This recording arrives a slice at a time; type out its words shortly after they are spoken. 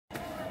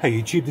Hey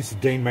YouTube, this is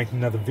Dean making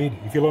another vid.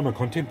 If you like my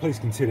content, please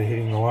consider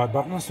hitting the like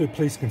button. Also,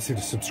 please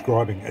consider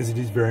subscribing, as it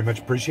is very much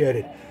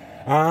appreciated.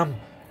 Got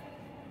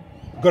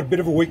a bit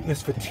of a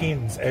weakness for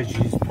tins, as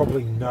you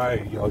probably know.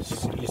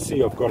 You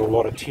see I've got a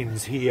lot of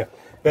tins here.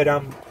 But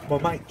my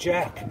mate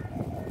Jack,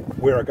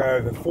 where I go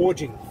over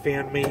forging,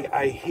 found me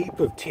a heap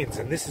of tins.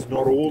 And this is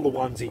not all the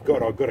ones he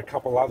got. I've got a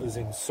couple others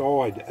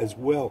inside as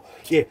well.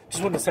 Yeah,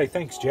 just wanted to say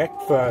thanks, Jack,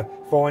 for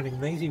finding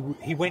these.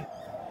 He went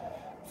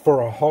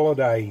for a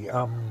holiday,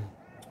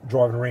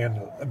 driving around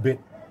a bit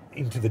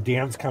into the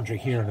Downs country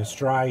here in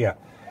Australia,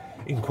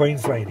 in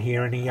Queensland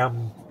here, and he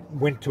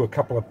went to a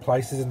couple of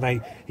places,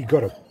 and he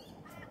got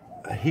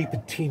a heap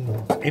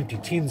of empty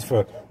tins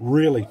for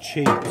really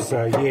cheap.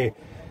 So yeah,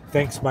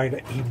 thanks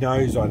mate. He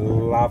knows I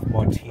love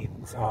my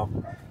tins.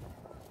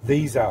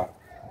 These are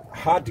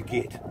hard to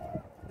get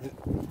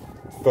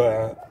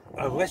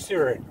unless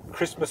they're at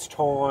Christmas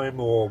time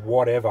or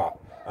whatever.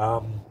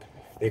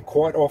 They're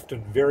quite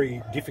often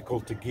very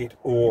difficult to get,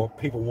 or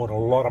people want a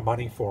lot of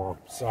money for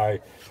them. So,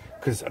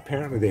 because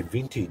apparently they're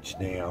vintage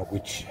now,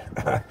 which,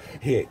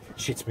 yeah,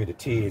 shits me to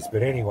tears.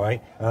 But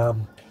anyway,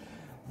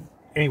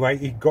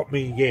 he got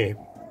me, yeah,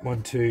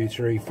 1, 2,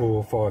 3,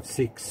 4, 5,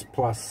 6,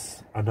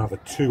 plus another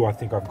 2 I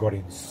think I've got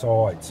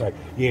inside. So,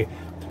 yeah,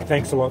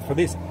 thanks a lot for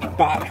this.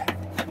 But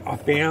I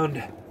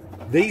found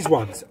these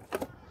ones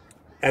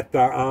at the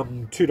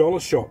 $2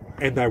 shop,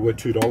 and they were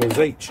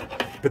 $2 each.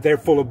 But they're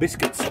full of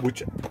biscuits,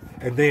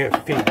 and they're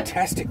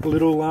fantastic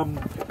little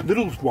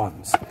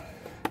ones.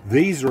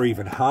 These are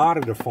even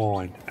harder to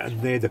find,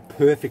 and they're the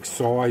perfect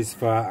size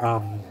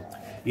for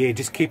yeah,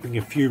 just keeping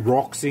a few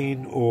rocks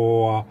in,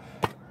 or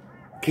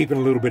keeping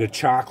a little bit of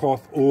char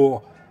cloth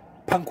or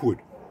punkwood.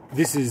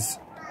 This is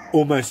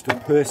almost a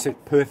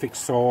perfect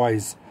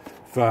size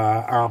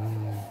for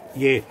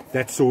yeah,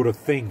 that sort of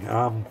thing.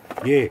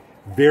 Yeah,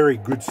 very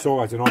good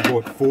size, and I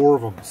bought 4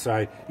 of them.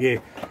 So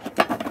yeah.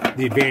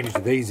 The advantage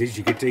of these is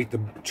you get to eat the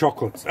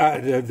chocolates,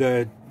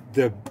 the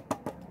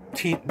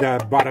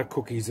butter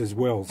cookies as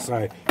well.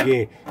 So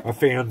yeah, I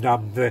found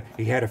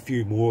he had a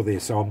few more there,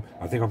 so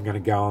I think I'm going to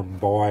go and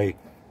buy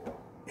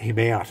him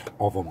out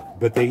of them.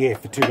 But they're, yeah,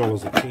 for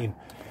 $2 a tin,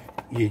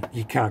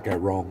 you can't go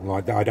wrong.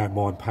 Like, I don't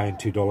mind paying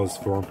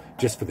 $2 for them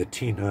just for the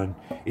tin, and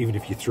even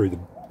if you threw the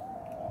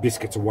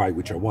biscuits away,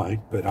 which I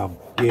won't. But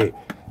yeah.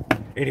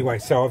 Anyway,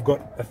 so I've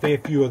got a fair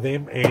few of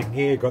them, and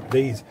yeah, got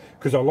these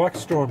because I like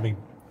storing me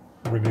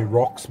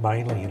rocks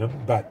mainly in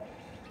them, but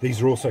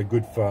these are also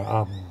good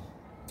for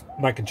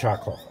making char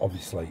cloth,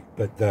 obviously.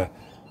 But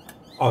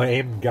I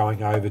am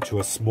going over to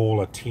a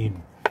smaller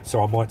tin,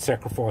 so I might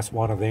sacrifice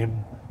one of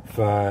them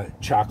for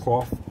char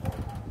cloth,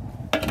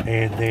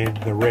 and then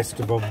the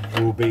rest of them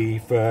will be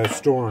for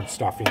storing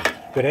stuff in.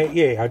 But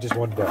yeah, I just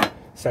wanted to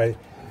say,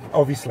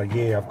 obviously,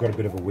 yeah, I've got a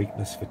bit of a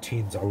weakness for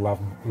tins. I love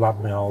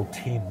my old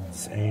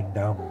tins, and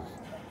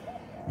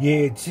yeah,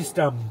 it's just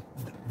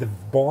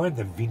buying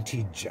the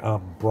vintage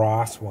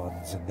brass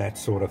ones and that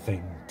sort of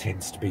thing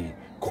tends to be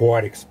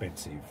quite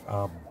expensive.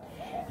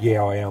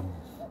 Yeah,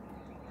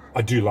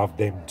 I do love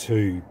them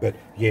too, but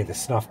yeah, the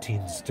snuff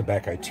tins,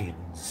 tobacco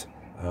tins,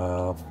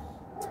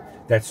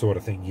 that sort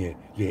of thing, yeah,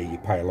 you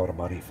pay a lot of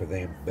money for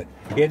them. But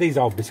yeah, these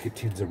old biscuit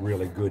tins are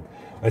really good.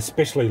 I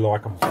especially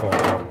like them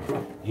for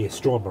yeah,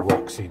 storing my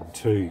rocks in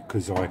too,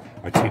 because I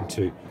tend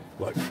to,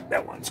 like,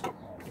 that one's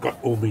got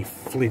all my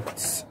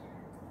flints.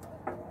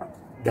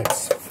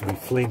 That's my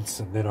flints,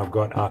 and then I've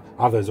got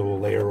others all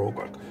there, all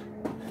got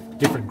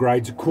different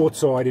grades of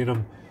quartzite in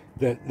them.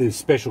 There's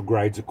special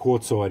grades of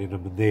quartzite in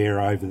them, and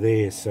they're over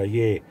there. So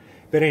yeah,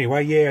 but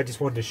anyway, yeah, I just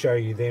wanted to show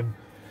you them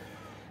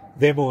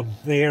on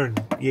there.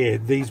 And yeah,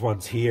 these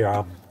ones here,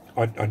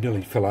 I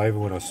nearly fell over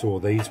when I saw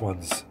these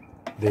ones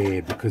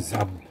there, because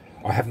I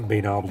haven't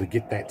been able to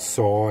get that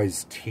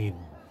size tin,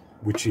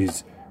 which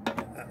is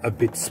a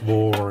bit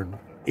smaller and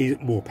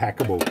more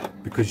packable,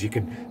 because you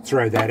can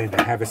throw that in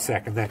a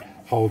haversack, and that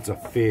holds a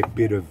fair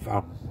bit of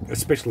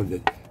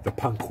especially the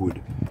punkwood,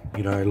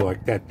 you know,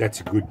 like that's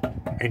a good,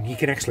 and you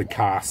can actually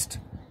cast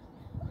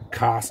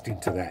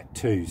into that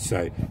too.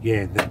 So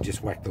yeah, and then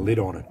just whack the lid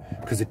on it,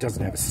 because it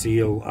doesn't have a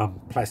seal,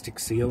 plastic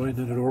seal in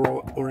it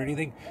or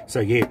anything. So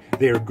yeah,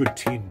 they're a good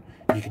tin.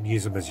 You can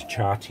use them as a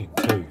char tin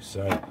too.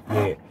 So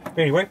yeah,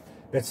 anyway,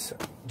 that's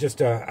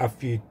just a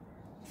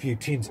few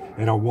tins,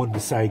 and I wanted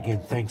to say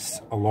again, thanks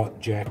a lot,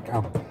 Jack.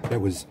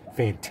 That was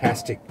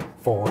fantastic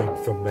find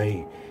for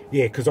me.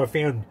 Yeah, because I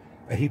found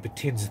a heap of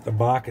tins at the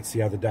markets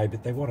the other day,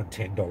 but they wanted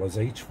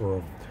 $10 each for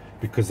them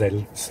because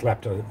they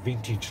slapped a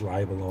vintage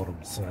label on them.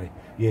 So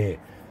yeah,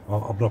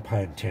 I'm not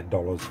paying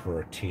 $10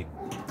 for a tin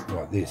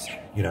like this.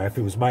 You know, if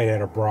it was made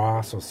out of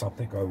brass or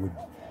something,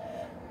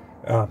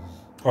 I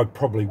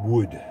probably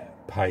would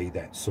pay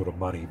that sort of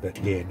money. But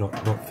yeah,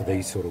 not for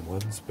these sort of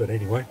ones. But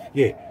anyway,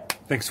 yeah,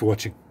 thanks for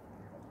watching.